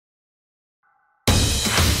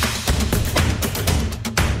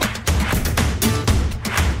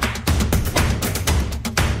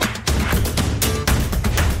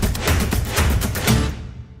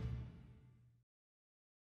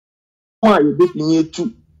why you betting you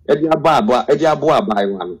too.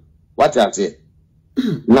 What I say?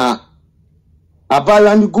 Now,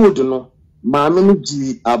 Abaya and good no, Mammy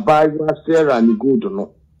G, Abaya, Sarah and good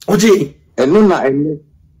no. Oji, and no, I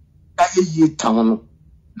ye town.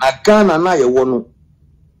 Nakana na ye wono.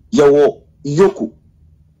 Yawo Yoku.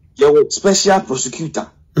 Yawo special prosecutor.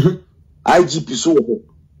 IGP so.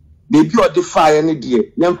 Baby or defy any dear.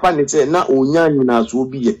 Young fan say na onyan na so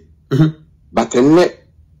be ye. But a net,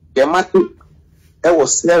 Yamati,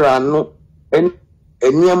 was Sarah no, and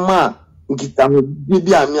near ma, Gitamu,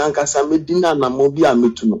 Bibia, Nkansah, Medina, and Mobia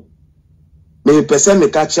Mituno. May person the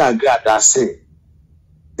catcher Agradaa say.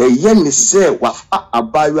 The yen is say, Wafa, a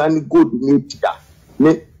buy any good nature.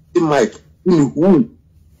 Ne, Mike, in whom,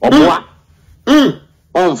 or what?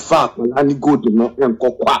 On fact, when any good no, and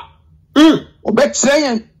coqua. Or bet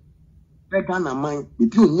saying, Begana mine,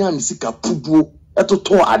 if you nyan sick a pudu, at to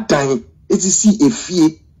a dying. It is see a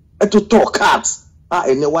fee to talk cats.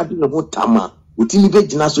 And what in the tama within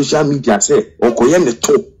the social media say, or Koyen the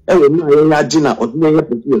top, and when I dinner or never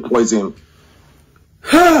poison.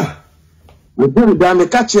 Ha! With them, damn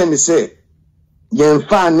catch and say, Yen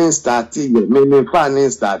fanning starting, men fanning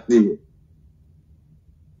starting.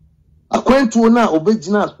 According to now,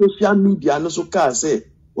 original social media, no so can say,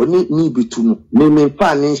 or need me be to men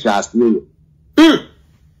fanning shas.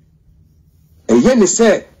 And yen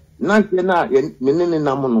say, Nanti na menene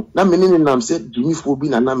namono na menene nam se jimifo bi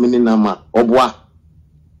na menene nama obwa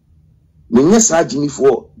menye sa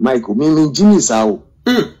jimifo Michael men jimi sa o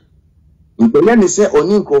mpele ne se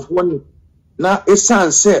oni nkrofo ni na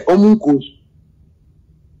esan se omunko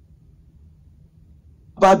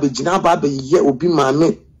ba be jina ba be ye obi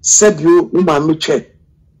maame sebio wo maame twe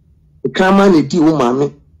krama ne di wo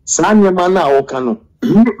maame sa nyema na awoka no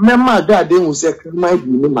mema agade hu se krama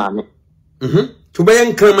di ni maame to be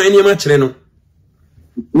yan krama nyema kire no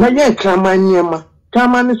na yan krama nyema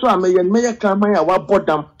krama ni so ameyen meya krama ya wa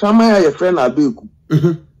bodam krama ya ye friend abeku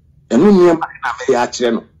enu nyema na meya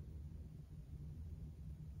kire no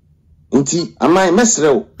nti amai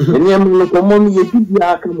mesrew nyema no komo no ye bibia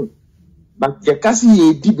aka mo but ye kasi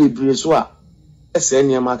ye di bebre so a ese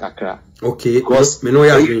nyema kakra okay because me no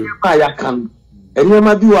ya green ya kan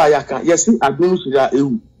nyema bi wa ya kan yes adum sura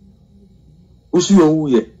ewu usu yo wu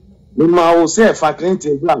ye Mama will say for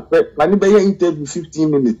Clinton Black, but be interview 15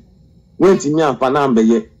 minutes. Went in your panambe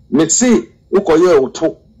ye. Me say, Okoye or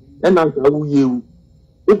talk, and Uncle you.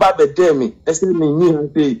 Uba demi, as me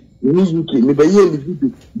and say, me UK, me be ye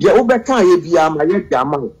video. Dear Obeka ye be my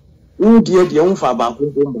yama. Oh dear, the own faba.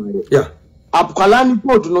 Yeah. Apkalani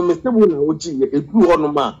go to no Mr. Wuna Uji, a blue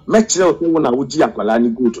on ma, Metro Wuna Uji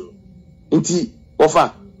Apkalani go to. Inti,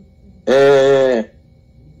 offer.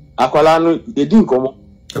 Akwalano, they didn't come.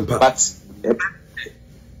 But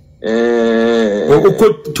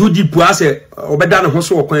too deep was it obeda no ho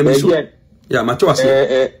so okwan mi so yeah ma to ase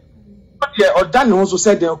or dan ho so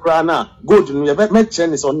said the crana good no ye me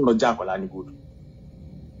chen is on no jakola ni good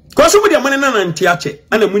cause we dey money na nti ache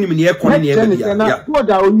ana munim ne ekon ne e bia yeah good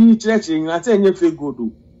da oni church yin ate enye fe good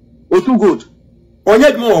o too good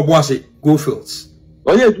onye dmo obo ase go fields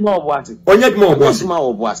onye dmo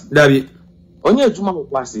obo ase dabi onye ejuma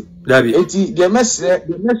okwase dabi enti de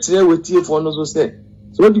mesre wetie for no so say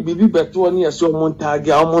so di bibi beto oni eso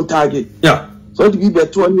montage yeah so di bibi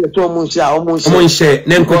beto oni eso monhye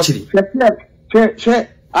na nkochiri che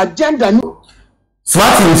agenda ni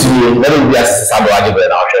smart news ni let me be as sabo ajibe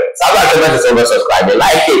na ohwe sabo ajibe so subscribe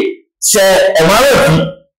like it share e ma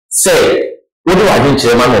say what do I do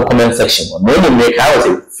to my comment section no make I was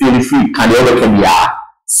feel free can you can be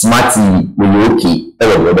smarty we okay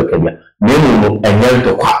ever can be no enye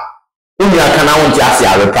to kwa uni akana won ti ase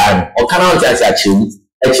are time o kana won ti ase achiru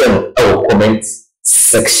eche no comment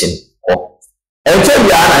section o eche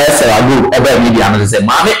ya na yesera go ebe media no say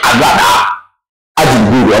mami Agradaa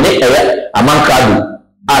ajiguru oni ewe amankado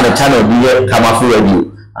and channel bi Kamafu radio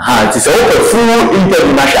ti say o full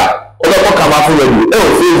interview nasha o ko Kamafu radio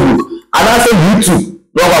Facebook and also YouTube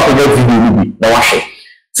no wa ko video bi na wa share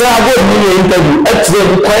so I go ni interview eche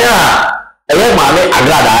bi kwaya ewe mami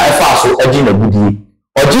Agradaa efa so oji na gudi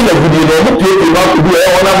no mo play ba ku bi e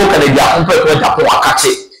wona bo kana dia ko pe Japan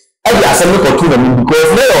akache e dia se me ko tu na mi because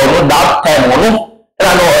they all know that time no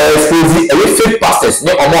and no expose e fake pastors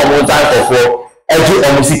ni omo time for eju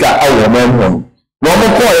omusika awo mo no mo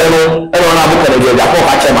ko e no e wona bo kana dia Japan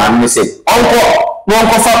akache ma mi se onko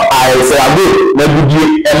fa I say ago na gudi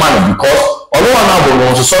e ma no because ono wana bo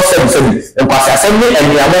no so se nkwasi asem ni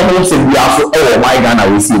eniamo mo se bia so e wo my Ghana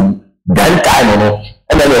we see dan time no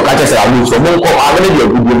and then you catch us around so mo ko agene dia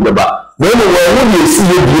gudi beba no we see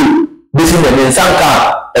you be this in the sanka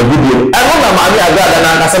a video. I don't know Mami Agradaa na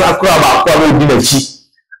Nkansah akra ba kwa no di na chi.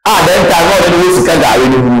 Then time all the way sika ga we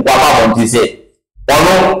kwa ba say.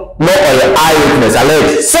 Ono no eyewitness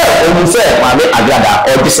alert. Say when say Mami Agradaa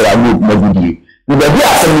or this road na video. You be be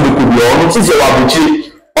asem the could be ono say wa buchi.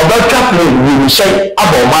 Obaka play we share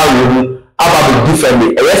about my about the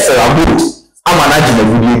differently. Yes, road. I'm managing the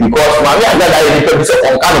video because Mami Agradaa is the person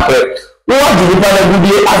on canopy. We want to deliver the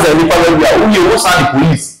video as a deliver we will send the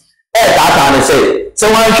police. That and say, so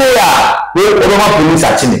when show ya, we over police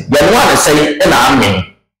actually. The one say, and I'm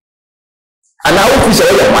me. And now official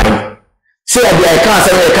your mind. Say I can't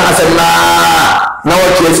say now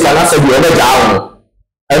what you can answer the other down.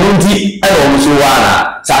 And indeed, I don't know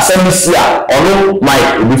one. So I send this year, or no,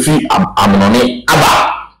 Mike will be free. I'm on it.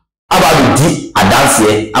 About the deep a dance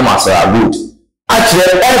here, I'm also a good.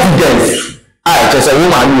 Actually, evidence. I just a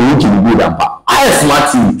woman who can be good and I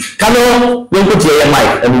smart TV. Can you put your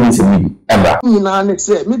mic and you see me? Ember.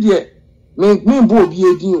 Say, me bo be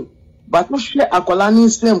a deal. But no share a colony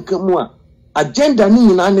stem come agenda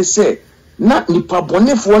ni na say. Na nipa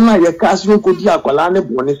bone fo na ye cast you could dia colony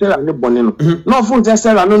bone say and bone. No fool just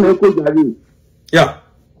say no na ko jari. Yeah.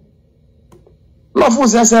 No fool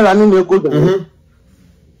just say no ko jari.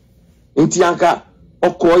 Inti anka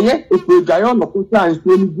okoye ekwegayo no kuta anse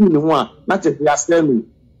ni gu ni ho a na tete ase no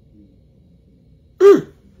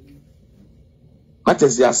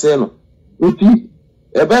matesi ase no nti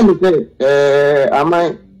ebe mi say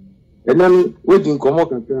amai enam wedding komo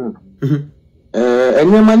kakra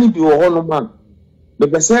enyema ni bi wo ho no ma be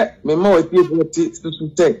be say me ma we tie bo ti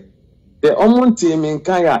susu te the omonti me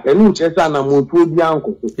nkan ya enu chesa na motu bi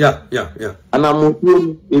anko yeah ana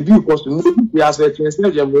motu ebi koso mo bi ase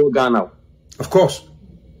chesa je mo Ghana of course.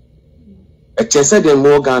 A chese de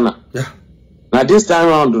more Ghana. Yeah. Now this time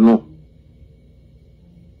round, no.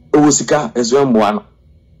 Owusika ezwe mbwana.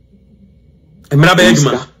 Emra be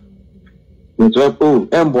eduma. Nto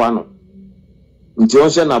mbwana. Nti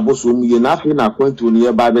onse na boso mu ye na afi na kwantu ni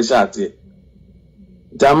ye ba be shate.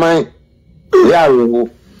 Tamai ya rewo.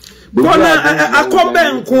 Bona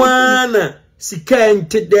akobe nkwana sika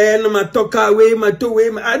ntede no matoka we mato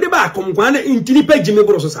we ade ba akomkwana intini page me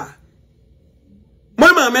bro so sa.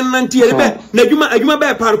 Mama men nanti elebe na adwuma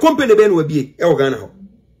ba par company be no wabie e wo Ghana ho.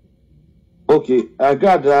 Okay,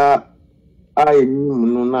 Agradaa ai ni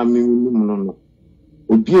no na me no.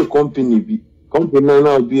 Obie company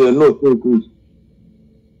na obie no so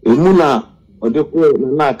emu na ode ko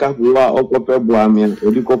na aka wa okope bo ame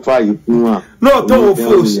odi ko fa yifu a no to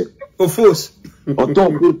of force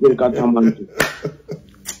oto katamantu.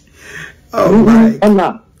 Oh my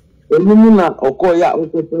God. Emu na okoya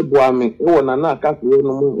okope bo ame e wona na aka no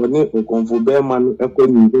mu oni okonfo be ma no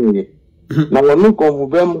ekoni ndenye na wonu konfo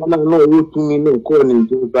be ma na no wotumi no ko ni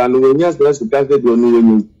ntuba no wenya stress ka se do no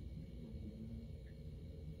wenyi.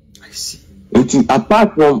 I see.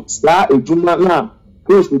 Apart from star ejuma na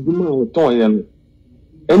post ejuma oton ye no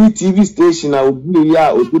any TV station na obi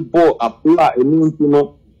ya odibo Apea enu ntu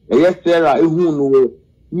no eye sera ehun no we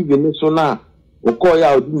even so na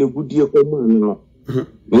okoya odi negudie ko mu no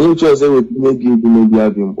me choose we maybe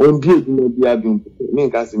abim on bi abim me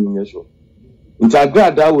nka se me sho nti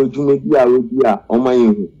Agradaa we ejuma bi a oman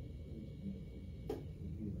yehu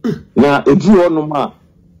na edu ono ma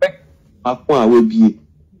akon a we bie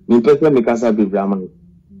me pese me kasa bebre aman.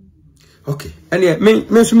 Okay, ene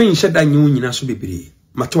me so me nhyeda nyu nyina so bebre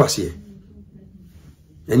mato ase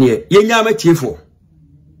ene yenya matiefo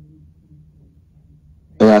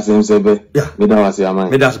ya sebe me da wase aman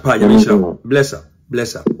me da pa ya inshallah bless up.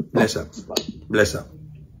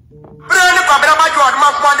 Brani kwa bera majo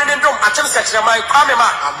aduma kwande ne ndom atem sekere mai kwame ma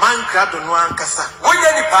amanka do no ankasa wonye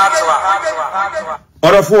ni paatwa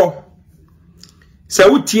orofo se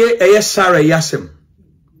utie eye Sarah yasem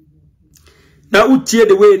na utie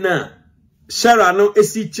the way na Sarah no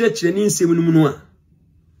esi chirechire ni nsem no mu no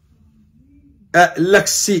a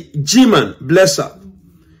Lexi Jiman bless up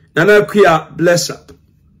Nana Kuya bless up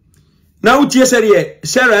na utie sere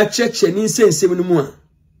Sarah chirechire ni nsem no mu a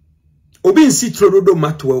obi nsi trododo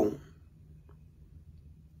matwa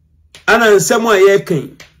ana nsem a ye kan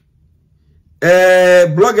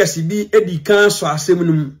bloggers bi edi kan so asem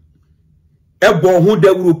no mu ebo hu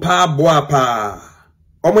dawuru pa boa pa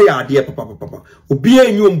omo ya ade papa obi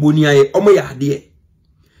enyu mboni aye omo ya ade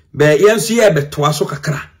be yenso ye betoa so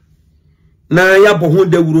kakra na ya bo hu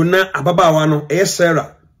dawuru na ababawa no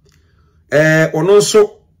Sarah ono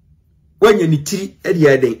so wanya ni tiri edi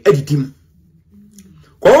aden edidim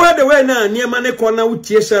ko de we na niema ne ko na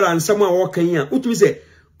utie Sarah nsam a wokan a utumi se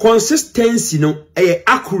consistency no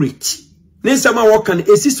accurate ne nsam a wokan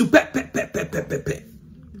esisu pe.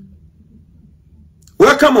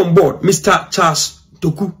 Welcome on board, Mr. Charles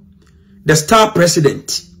Toku, the star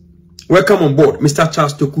president. Welcome on board, Mr.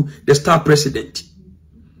 Charles Toku, the star president.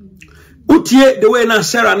 Utie the way na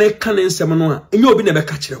Sarah ne kanen semanoa, enye obi na be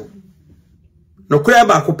ka kire wo. No kura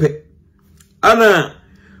ba kope. Ana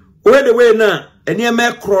where the way na ene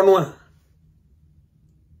me kro no a.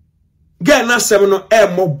 Get na semano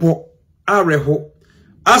mobo areho.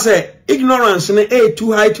 As a ignorance ne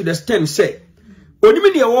too high to the extent say.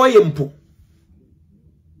 Onimi de wo yempo.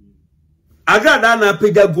 Agradaa na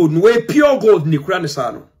pega gold, we pure gold ni kura ne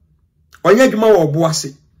sa no. Onye dwuma wo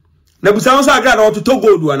boase. Na busa won sa Agradaa ototo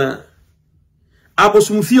gold wana.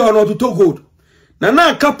 Abosumfi ho no ototo gold.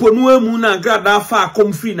 Na kapo no amu na Agradaa fa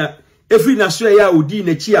akom free na efri na so ya odi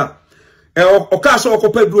na chi a. Oka so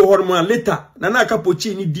okopa duro ho no later na kapo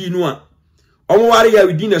chi ni di no a. Omo ware ya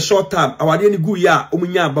within a short time awade ni gu ya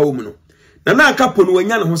omunya aba wo mu no. Na kapo no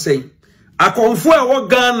wanya ne ho sei. Akonfo a wo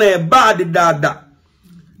Ghana e bad dada.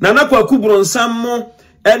 Na kwaku bronsam mo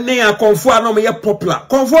ene akonfo a no me ye popular.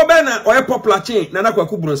 Konfo be na o ye popular chain na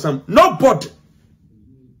kwaku bronsam. Nobody.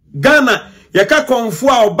 Ghana yaka konfo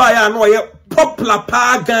a oba ya no ye popular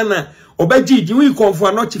pa Ghana. Obaji di wi konfo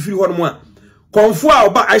a no chifiri ho no a. Konfo a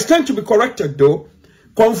oba, I stand to be corrected though.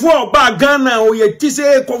 Konfo a oba Ghana o ye ti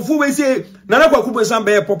say konfo we say na kwaku bronsam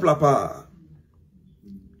be ye popular pa.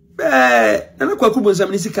 Na kwaku bronsam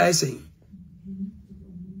ni sika ese.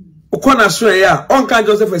 Ukona sure ya onka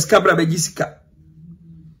Joseph Escabra be gisika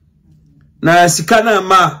na sika na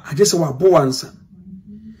ma agese wa bo wansa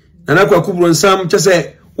na kwaku bronsam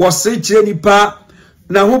chese wo se kire nipa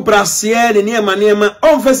na ho brasie ne niema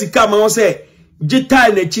onfa sika ma wo se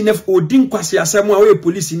gitai na chi na odin kwase asem a we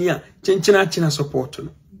police ni a chenchena support no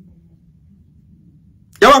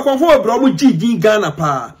ya wa konfo bro mu gidin Ghana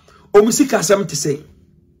pa o musika asem te sei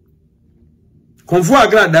konfo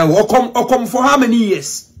Agradaa okom for how many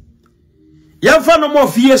years. Yamfa no more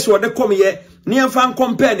years or the come here, near fan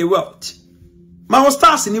compare the world. My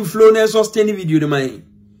stars in influence or stay video the mine.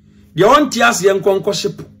 The ontias young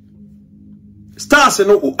concoship. Stars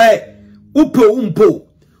no upo umpo.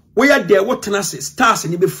 We are there what tenacity stars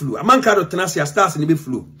in the flu. A man card tenacity stars in the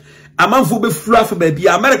flu. A man for be flu for baby.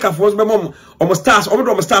 America for my mom almost stars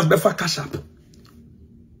almost stars before cash up.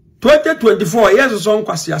 2024 years or so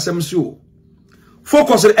kwasi asemsu.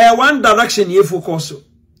 Focus on one direction ye focus.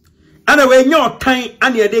 And away your time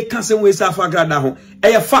and your day can't waste of Agradaa home.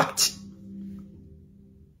 A fact.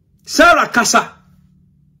 Sarah Kasa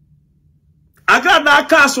Agradaa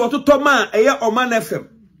Castle to Toma, a Oman FM.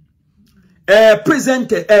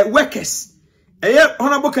 Presenter, workers. A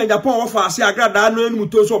honorable Agyapong offer, say Agradaa no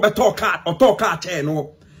mutos or talk cat or talk cat,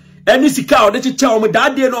 no. And this cow that you tell me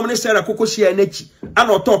that day no Sarah Kokoshi and Nechi, and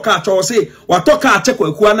or talk cat or say, what talk cat check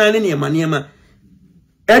with Kuana and Maniama.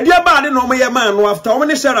 Everybody no me man no after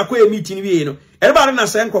when Sarah ko meeting we no everybody na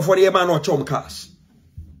say nko for the man no chom cash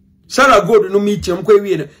Sarah go no meeting ko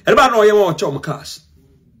we no everybody no ye want chom cash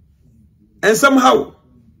and somehow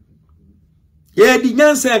di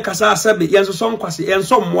nyansa kasa asabe yenso so nkwase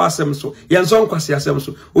yenso mo asem so yenso nkwase asem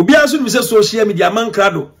so obi aso mi say social media man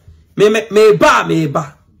krado me ba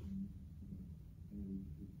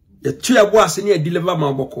the two aboase ne deliver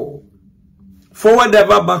man boko forward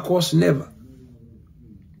ever backwards never.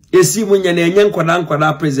 Esi munya na enye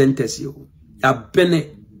nkwada presenters yo ya bene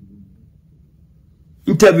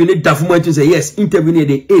interview ne dafuma to say yes interview ne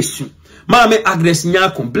de issue ma me aggress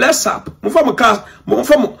nyako bless up mo fa mo cast mo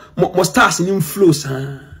fa mo stars in influence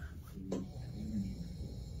ha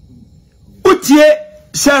utie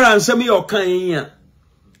Sarah nsemi yo kan ya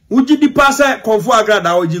uji di pasa konfo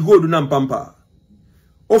Agradaa oji gold na mpampa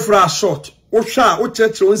ofra short o hwa o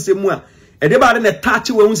church o nsemu a e de ba de na touch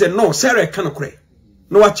we hu say no Sarah kan kore.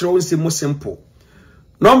 No watch your own simple.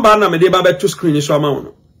 Number na me de ba to screen so ama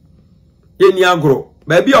no. Ye ni agro.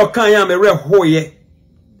 Ba bi o kan ya me re hoye.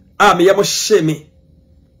 A me ye mo hye me.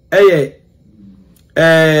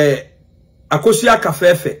 Akosu aka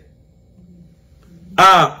fefe.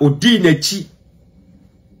 Odi na chi.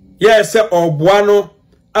 Ye se oboa no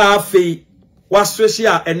afei waswehye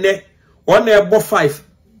a ene ona ebo 5.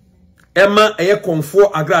 Ema eye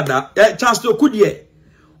konfo Agradaa. Charles Okudie.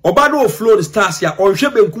 Obado flow the stars ya onhwe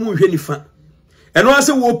benkum hwe nifa eno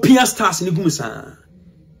ase wo pia stars ni gumsa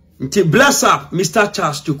nti bless up Mr.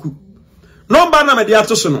 Charles Toku number na me de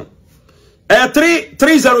atoso no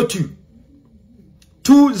 302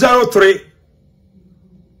 203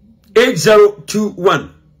 8021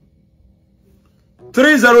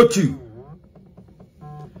 302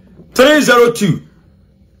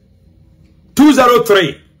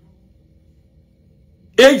 203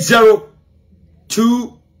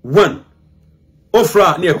 8021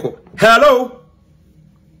 Ofra Nieko. Hello.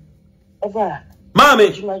 Eva.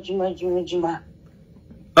 Mami. Juma.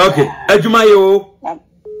 Okay, adwuma yo.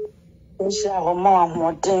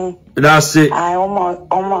 That's it. I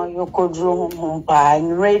almost you could do by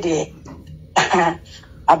ready.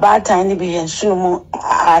 About tiny be and sumo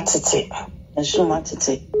attitude and sumo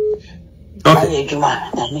attitude. Okay,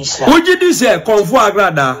 would you do say Konfo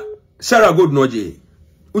Agradaa? Sarah good noji.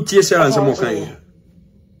 Utie Sarah and some more kind.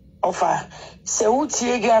 Offer. So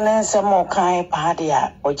utie again and some more kind party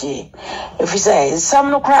oje. If you say some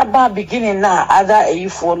no crab beginning now, other a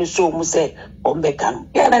phone so mu say Ombekan.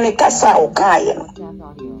 Yan and a casa or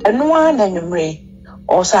kayan. And one and you may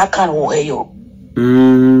also can way you.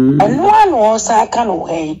 And one was I can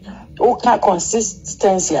way. Okay,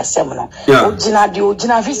 consistency as seminar. Ojina di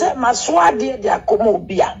ojina visa maswadi di akomo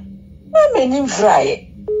bia. Na meni fry.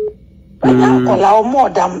 Banya kola more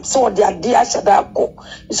than so dia dia shadako.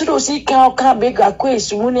 So do see can big akwe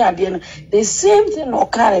muni ade no. The same thing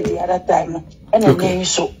occurred the other time. And then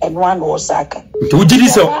so and one was aka. Ujidi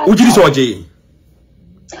so oje.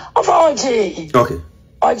 Of oje. Okay.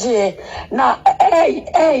 Oje na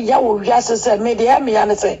ya wo wiase se me de me ya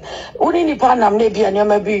ne se uni ni pa nam na bia ne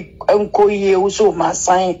ma bi enkoyie wo so ma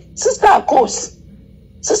san sister course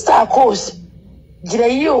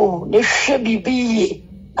gireyo ne hwe bibi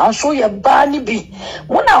na so ye ba ni bi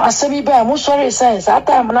wona wasemi ba mo sorry sense that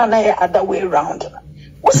time na ya other way round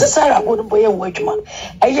wo sister ago boye wadwuma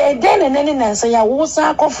eye den ne ne nsa ya wo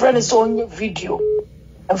san ko friend so onye video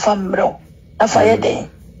enfamro afa ye den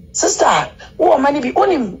sister wo mani bi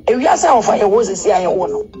onim ewiasa of aye wo sisi aye wo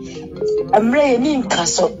no amre ye ni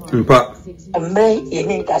Nkansah mpa amre ye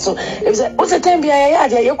ni Nkansah e say o se tem bia ya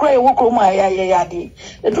ade ye kura ye wo kro ma ya ade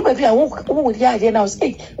e du ba bia wo ya ade na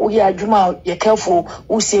say wo ya adwuma ye careful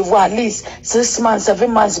wo save at least 6 months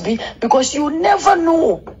 7 months be because you never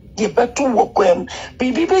know the better work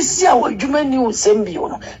bibi be see our adwuma ni o sembi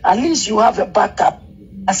no at least you have a backup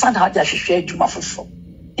asan ha ja hwehwe adwuma fofo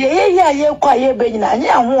ye kwa ye be nyina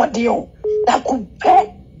anya ahode o da ku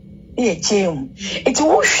pe ye chem iti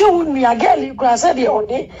wo hwe nu ya girl kura say de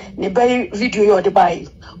ode ne be video yo de bai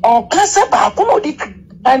o kasa ba ko no di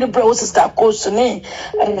and bro sister course ne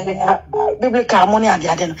biblical money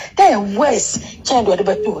ade no dey west change de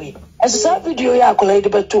be to we as say video ya akola de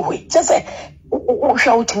be to we just say wo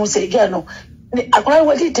hwe wo timu say girl no akola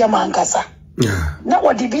wo di dem Nkansah na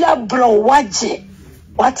wo di bia bro waje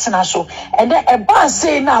what's na so and then a boss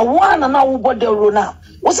say now one and now what the runa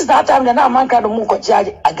what's that time the man can move ko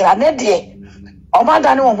charge Agradaa de o ma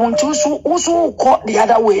da ne wo huntu so ko the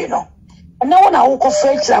other way no and now na wo ko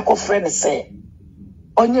fetch la ko friend say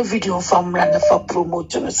onye video from run for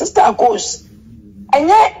promote no sister goes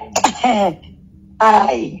enye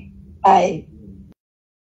ai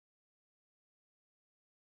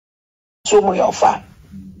so mo yofa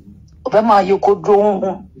obema you ko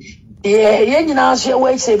do ye nyina so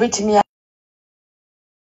we say betimi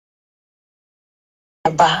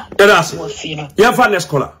ba erase ya fa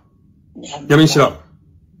neskola ya minshira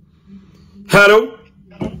hello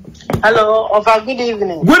Ofa, good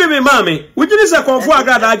evening. Good evening, mommy. Would you say Konfo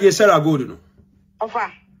Agradaa je Sarah good no?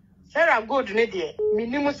 Ofa, Sarah good ne de.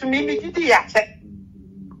 Minimu so mi didi ya che.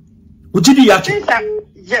 Ujidi ya che.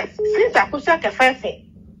 Yes, since akusa ke fefe.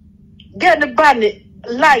 Get the ban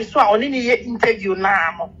lie so on any interview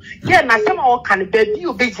na mo. Get na some o kan baby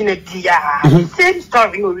obegina dia. Same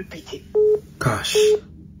story no repeat it. Gosh.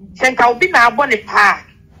 Senka obi na abone pa.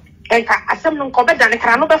 Enka asem no ko be dan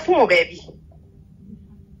kra no be fun baby.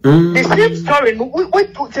 The same story no we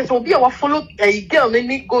to obi a follow a girl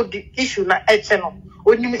any good issue na channel.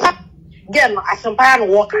 Onimi girl no asem pa no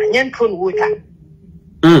work anya ntro no work.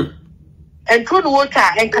 Ntro no work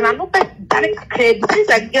enka na no be dan kra since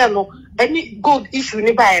a girl no any good issue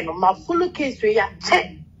ni buy no ma follow case we ya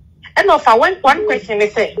check. And of one question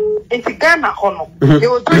is say in Ghana hono there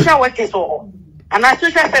was social workers or and a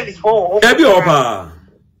social service for ebi opa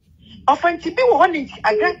often to be one in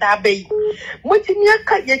Agradaa bay mutimi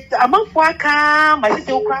aka ye amanfo aka my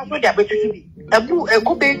sister okra so dia betu bi abu e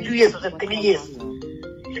go be 2 years or 3 years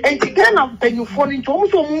and to Ghana penyufo ni to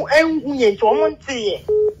so mu enhu ye to mo ntie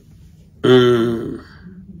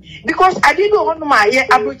because I didn't know my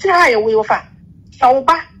abrocha ye we ofa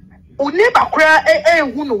sauba we never cry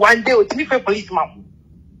who no one day with me for policeman.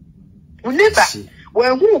 We never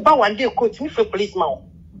when who about one day coach me for policeman.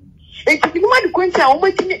 And to be mad quencha o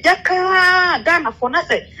mati yaka Ghana for na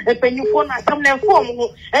say e penyu for na some na form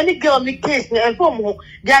any girl me case na form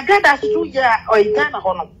the Agradaa so ya or Ghana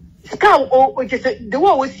hono. Ska o just the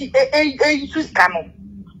one we see use scam.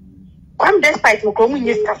 Come despite mo komu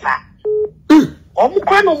nyeska sa.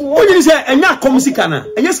 What did you say? And not come sikana.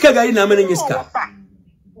 And yes, Kagari na many yeska.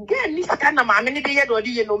 Again, this kind of mammy, they had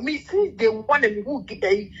already, me since they wanted me who get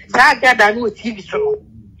a Agradaa no TV show.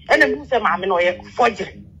 And the Musa Mamma no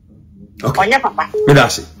forgery. Okay. Papa.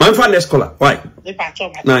 Medasi. My friend next caller. Why?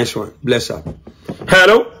 Nice one. Bless up.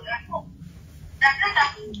 Hello.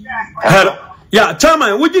 Hello. Yeah,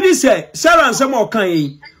 Chairman, what did you say? Sarah and some more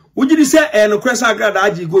kind. What did you say? And Cressa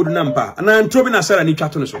Agradaa go to Nampa. And I'm throwing a Sarah and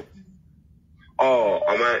Chatono. Oh,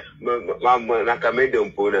 I'm not a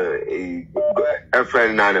medium for a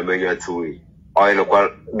friend, Nana Mania to or in a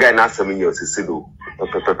Ganasa Minio Sisidu.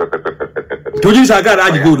 To use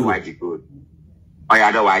Agradaa good. I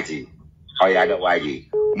had a whitey. I had a whitey.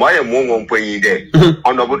 My mom won't pay you there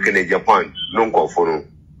on the book in Agyapong, non conform.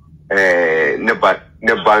 Neban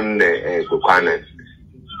Kukana.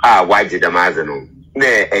 Ah, whitey the Mazano.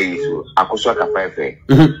 Ne, Asu, Akusaka Fefe.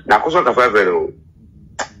 Nakusaka Fefe.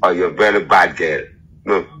 Oh, you're a very bad girl.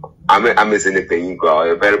 No, I'm missing the thing.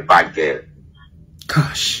 You're a very bad girl.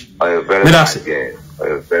 Gosh. Oh, you're a very bad girl. Oh,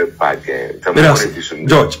 you're a very bad girl.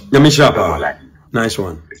 George, let me show up. Nice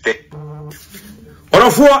one.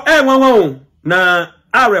 Obofour, one na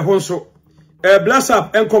are honso. Bless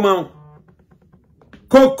up and come out.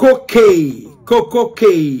 Coco K.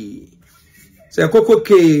 Say Coco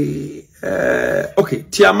K. Okay,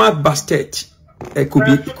 Tiamat Bastet.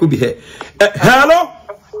 Could be here. Hello.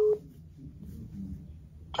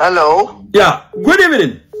 Hello. Yeah. Good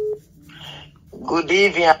evening. Good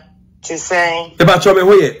evening. To say about your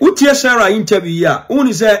way. Utia Sarah interview ya.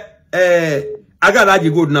 Only say Agradaa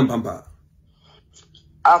good nampampa.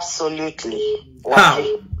 Absolutely.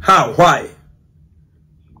 How? Why?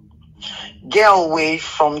 GhPage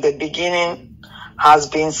from the beginning has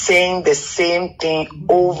been saying the same thing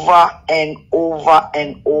over and over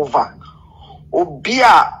and over.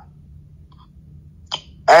 Obia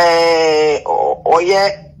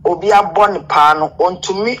Obia bon pano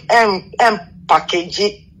wontumi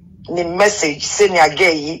package ni message senior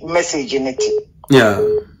gay message in it. Yeah.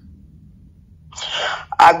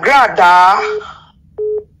 Agradaa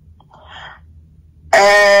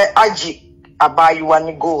aji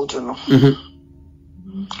abayuani gold no.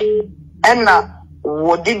 Enna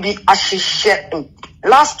wodi bi ahihye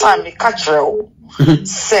last time we catch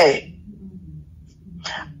say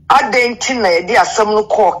Adenti na yedi asam no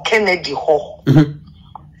call Kennedy ho.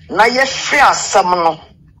 Na ye free asam no.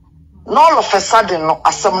 No all of a sudden no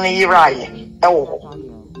asam no yiraye. Ewo ho.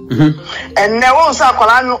 And ne won sa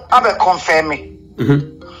akwala no abe confirm.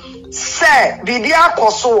 Say bibi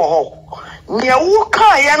akoso wo ho. Ne wu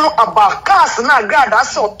kan ye no abakas na Agradaa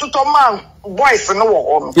se ototo man boys no wo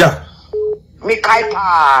ho no. Yeah. Me kai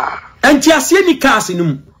pa. Enti asie ni cars no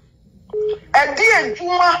mu. Edi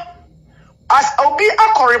adwuma as obi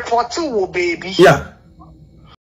akọ report wo baby. Yeah.